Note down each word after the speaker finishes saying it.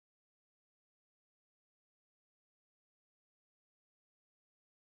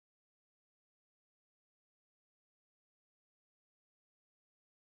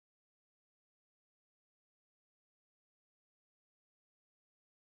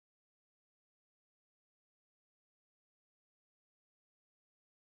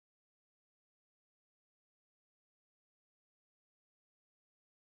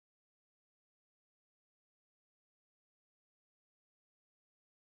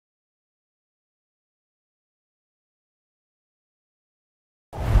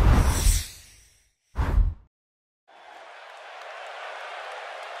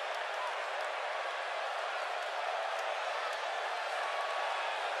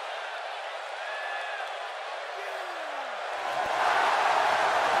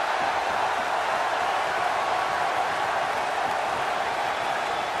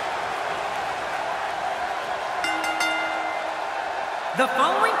The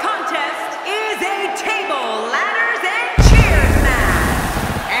following contest is a table, ladders, and chairs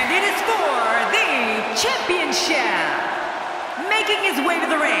match. And it is for the championship. Making his way to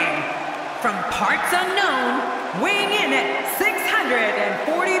the ring, from parts unknown, weighing in at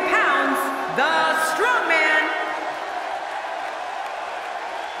 640 pounds, the Strongman.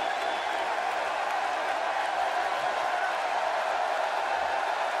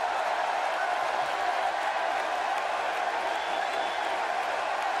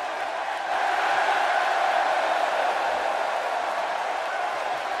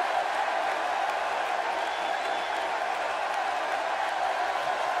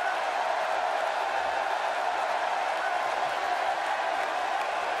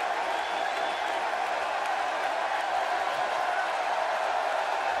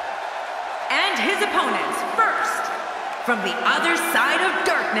 And his opponents, first, from the other side of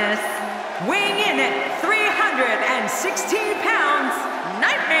darkness, weighing in at 316 pounds,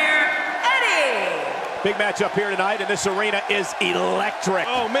 Nightmare Eddie. Big matchup here tonight, and this arena is electric.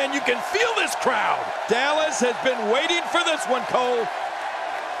 Oh man, you can feel this crowd. Dallas has been waiting for this one, Cole.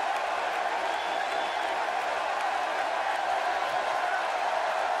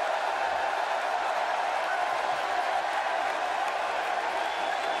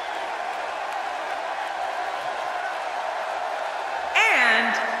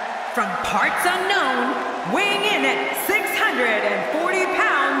 From parts unknown, weighing in at 640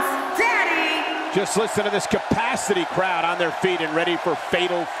 pounds, Daddy. Just listen to this capacity crowd on their feet and ready for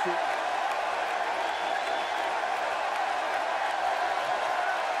fatal.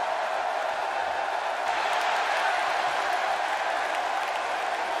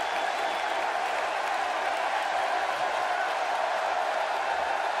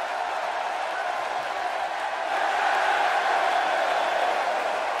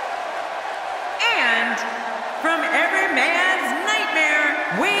 From every man's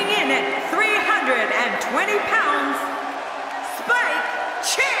nightmare, weighing in at 320 pounds, Spike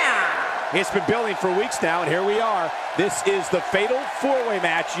Champ. It's been building for weeks now, and here we are. This is the fatal four-way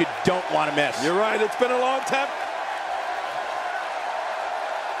match you don't want to miss. You're right, it's been a long time.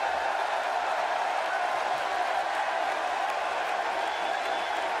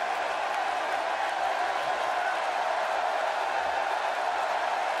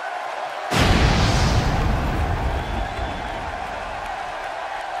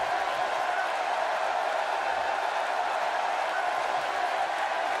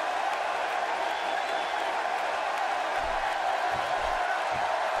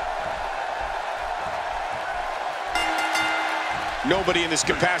 Nobody in this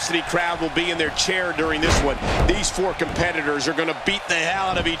capacity crowd will be in their chair during this one. These four competitors are going to beat the hell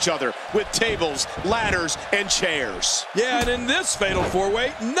out of each other with tables, ladders, and chairs. Yeah, and in this fatal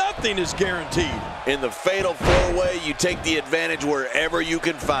four-way, nothing is guaranteed. In the fatal four-way, you take the advantage wherever you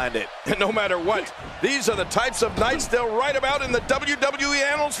can find it. And no matter what, these are the types of nights they'll write about in the WWE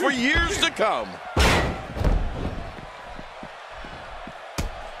annals for years to come.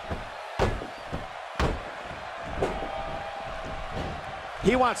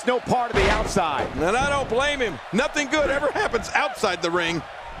 He wants no part of the outside. And I don't blame him. Nothing good ever happens outside the ring.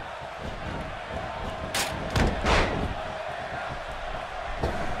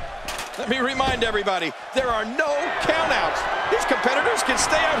 Let me remind everybody, there are no countouts. These competitors can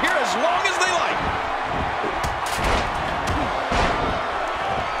stay out here as long as they like.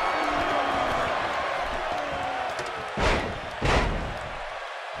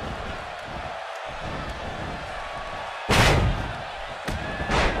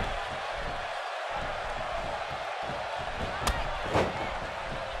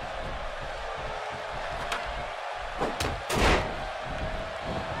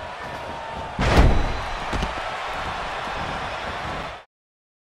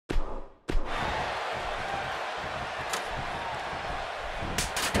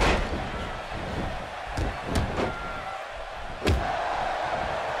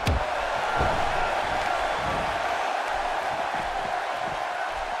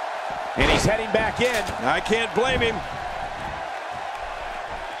 And he's heading back in. I can't blame him.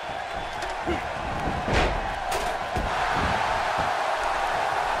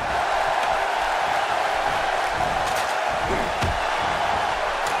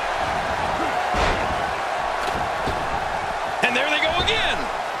 And there they go again.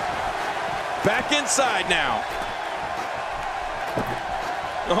 Back inside now.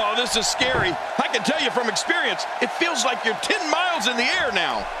 Oh, this is scary. I can tell you from experience, it feels like you're 10 miles in the air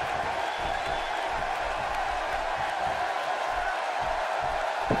now.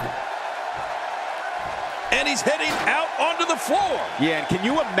 And he's heading out onto the floor. Yeah, and can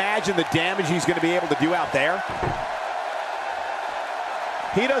you imagine the damage he's going to be able to do out there?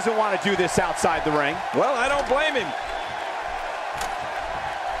 He doesn't want to do this outside the ring. Well, I don't blame him.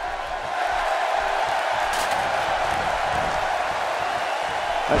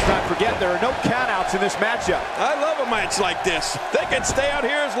 Let's not forget there are no countouts in this matchup. I love a match like this. They can stay out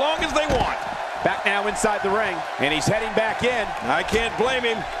here as long as they want. Back now inside the ring, and he's heading back in. I can't blame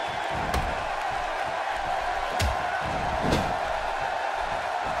him.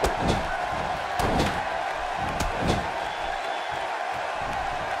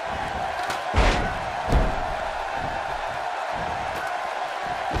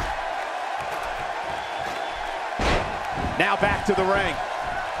 Now back to the ring.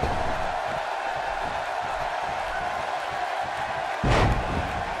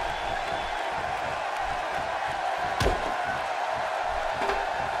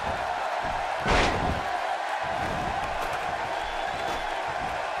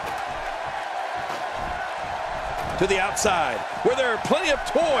 To the outside, where there are plenty of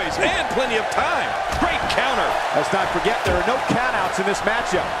toys and plenty of time. Great counter. Let's not forget there are no countouts in this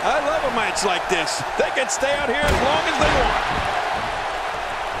matchup. I love a match like this. They can stay out here as long as they want.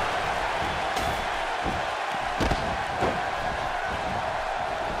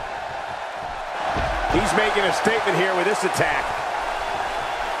 He's making a statement here with this attack.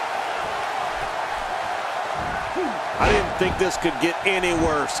 I didn't think this could get any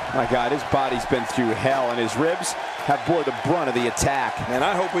worse. My God, his body's been through hell, and his ribs have bore the brunt of the attack. And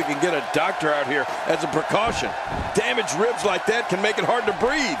I hope we can get a doctor out here as a precaution. Damaged ribs like that can make it hard to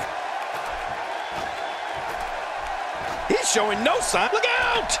breathe. He's showing no sign. Look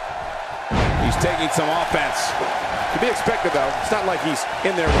out! He's taking some offense. To be expected, though. It's not like he's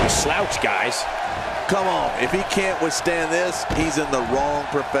in there with a slouch, guys. Come on, if he can't withstand this, he's in the wrong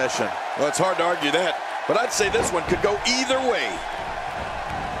profession. Well, it's hard to argue that, but I'd say this one could go either way.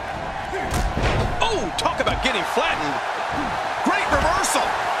 Oh, talk about getting flattened. Great reversal.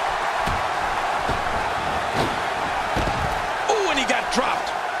 Oh, and he got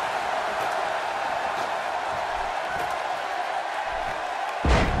dropped.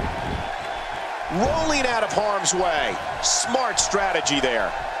 Rolling out of harm's way. Smart strategy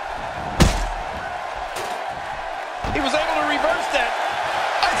there. He was able to reverse that.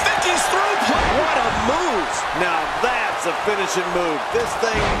 I think he's through. What a move. Now that's a finishing move. This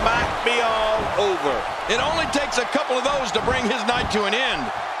thing might be all over. It only takes a couple of those to bring his night to an end.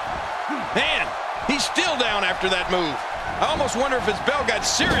 Man, he's still down after that move. I almost wonder if his bell got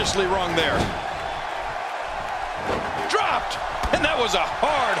seriously wrong there. Dropped. And that was a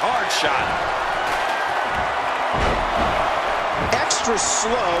hard shot. Extra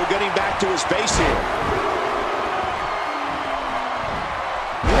slow getting back to his base here.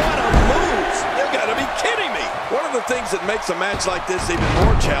 Kidding me. One of the things that makes a match like this even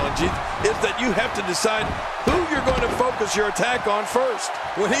more challenging is that you have to decide who you're going to focus your attack on first.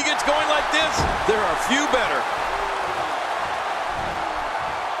 When he gets going like this, there are few better.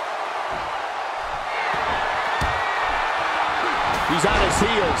 He's on his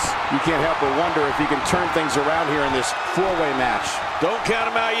heels. You can't help but wonder if he can turn things around here in this four-way match. Don't count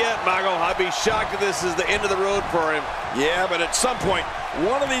him out yet, Michael. I'd be shocked if this is the end of the road for him. Yeah, but at some point,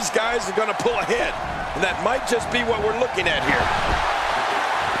 one of these guys is going to pull ahead. And that might just be what we're looking at here.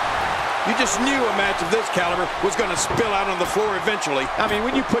 You just knew a match of this caliber was going to spill out on the floor eventually. I mean,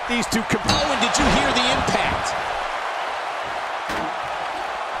 when you put these two... Oh, and did you hear the impact?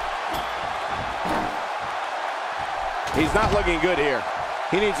 He's not looking good here.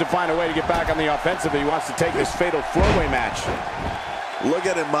 He needs to find a way to get back on the offensive if he wants to take this fatal four-way match. Look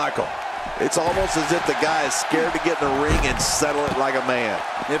at him, Michael. It's almost as if the guy is scared to get in the ring and settle it like a man.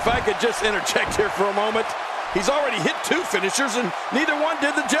 If I could just interject here for a moment, he's already hit two finishers and neither one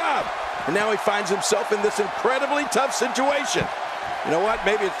did the job. And now he finds himself in this incredibly tough situation. You know what?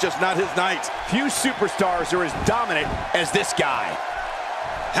 Maybe it's just not his night. Few superstars are as dominant as this guy.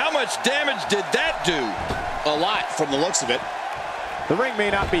 How much damage did that do? A lot from the looks of it. The ring may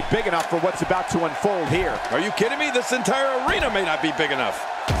not be big enough for what's about to unfold here. Are you kidding me? This entire arena may not be big enough.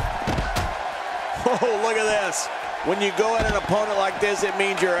 Oh, look at this. When you go at an opponent like this, it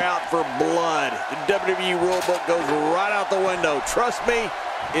means you're out for blood. The WWE rulebook goes right out the window. Trust me,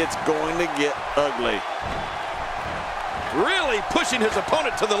 it's going to get ugly. Really pushing his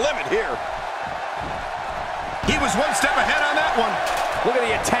opponent to the limit here. He was one step ahead on that one. Look at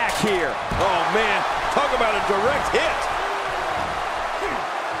the attack here. Oh, man. Talk about a direct hit.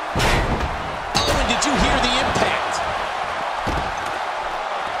 Oh, and did you hear the impact?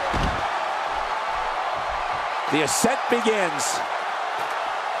 The ascent begins.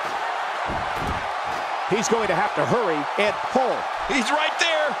 He's going to have to hurry and pull. He's right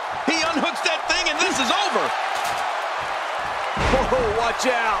there. He unhooks that thing, and this is over. Whoa, watch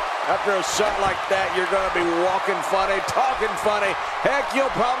out. After a shot like that, you're going to be walking funny, talking funny. Heck,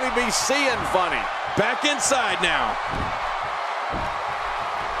 you'll probably be seeing funny. Back inside now.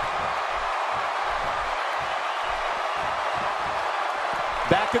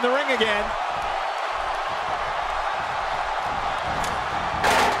 Back in the ring again.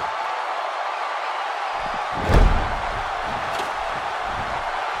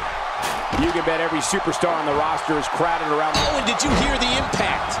 You can bet every superstar on the roster is crowded around. Oh, and did you hear the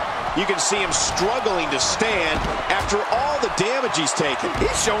impact? You can see him struggling to stand after all the damage he's taken.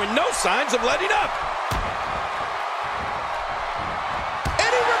 He's showing no signs of letting up. And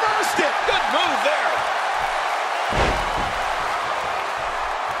he reversed it. Good move there.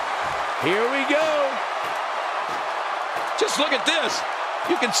 Here we go. Just look at this.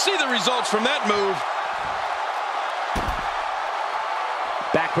 You can see the results from that move.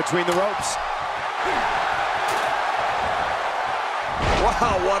 Back between the ropes.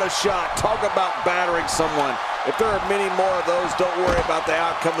 Wow, what a shot. Talk about battering someone. If there are many more of those, don't worry about the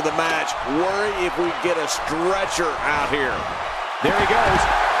outcome of the match. Worry if we get a stretcher out here. There he goes,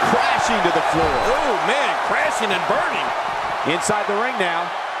 crashing to the floor. Oh, man, crashing and burning. Inside the ring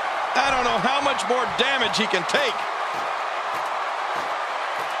now. I don't know how much more damage he can take.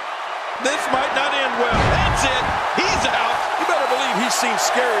 This might not end well. That's it. He's out. You better believe he's seen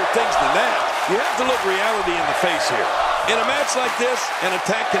scarier things than that. You have to look reality in the face here. In a match like this, an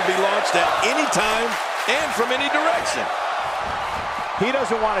attack can be launched at any time and from any direction. He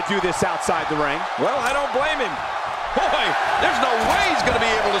doesn't want to do this outside the ring. Well, I don't blame him. Boy, there's no way he's going to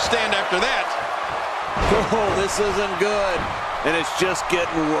be able to stand after that. Oh, this isn't good. And it's just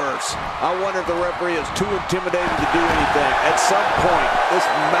getting worse. I wonder if the referee is too intimidated to do anything. At some point, this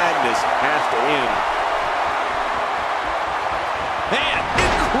madness has to end. Man,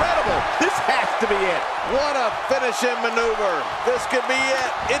 incredible. This has to be it. What a finishing maneuver. This could be it.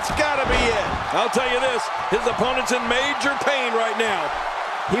 It's got to be it. I'll tell you this, his opponent's in major pain right now.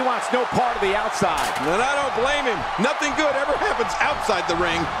 He wants no part of the outside. And I don't blame him. Nothing good ever happens outside the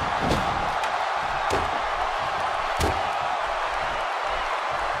ring.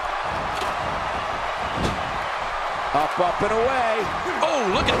 Up and away. Oh,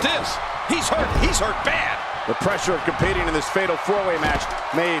 look at this. He's hurt. He's hurt bad. The pressure of competing in this fatal four-way match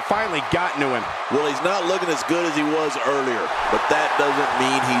may have finally gotten to him. Well, he's not looking as good as he was earlier, but that doesn't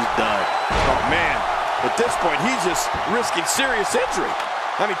mean he's done. Oh, man. At this point, he's just risking serious injury.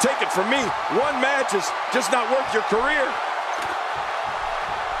 I mean, take it from me. One match is just not worth your career.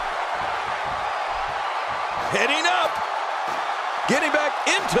 Heading up. Getting back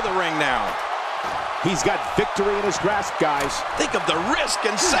into the ring now. He's got victory in his grasp, guys. Think of the risk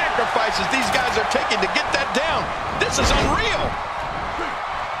and sacrifices these guys are taking to get that down. This is unreal.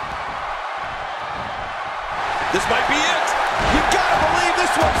 This might be it. You gotta believe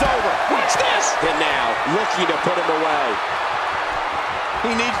this one's over. Watch this. And now, looking to put him away.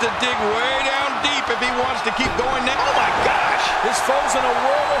 He needs to dig way down deep if he wants to keep going now. Oh, my gosh. His foe's in a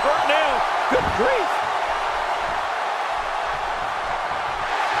world of hurt now. Good grief.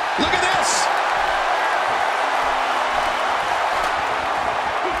 Look at this.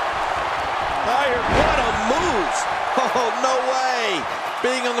 What a move! Oh, no way!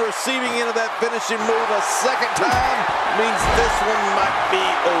 Being on the receiving end of that finishing move a second time means this one might be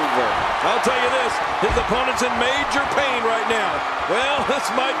over. I'll tell you this, his opponent's in major pain right now. Well, this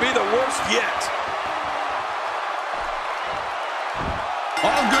might be the worst yet.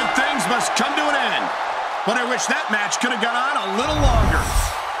 All good things must come to an end. But I wish that match could have gone on a little longer.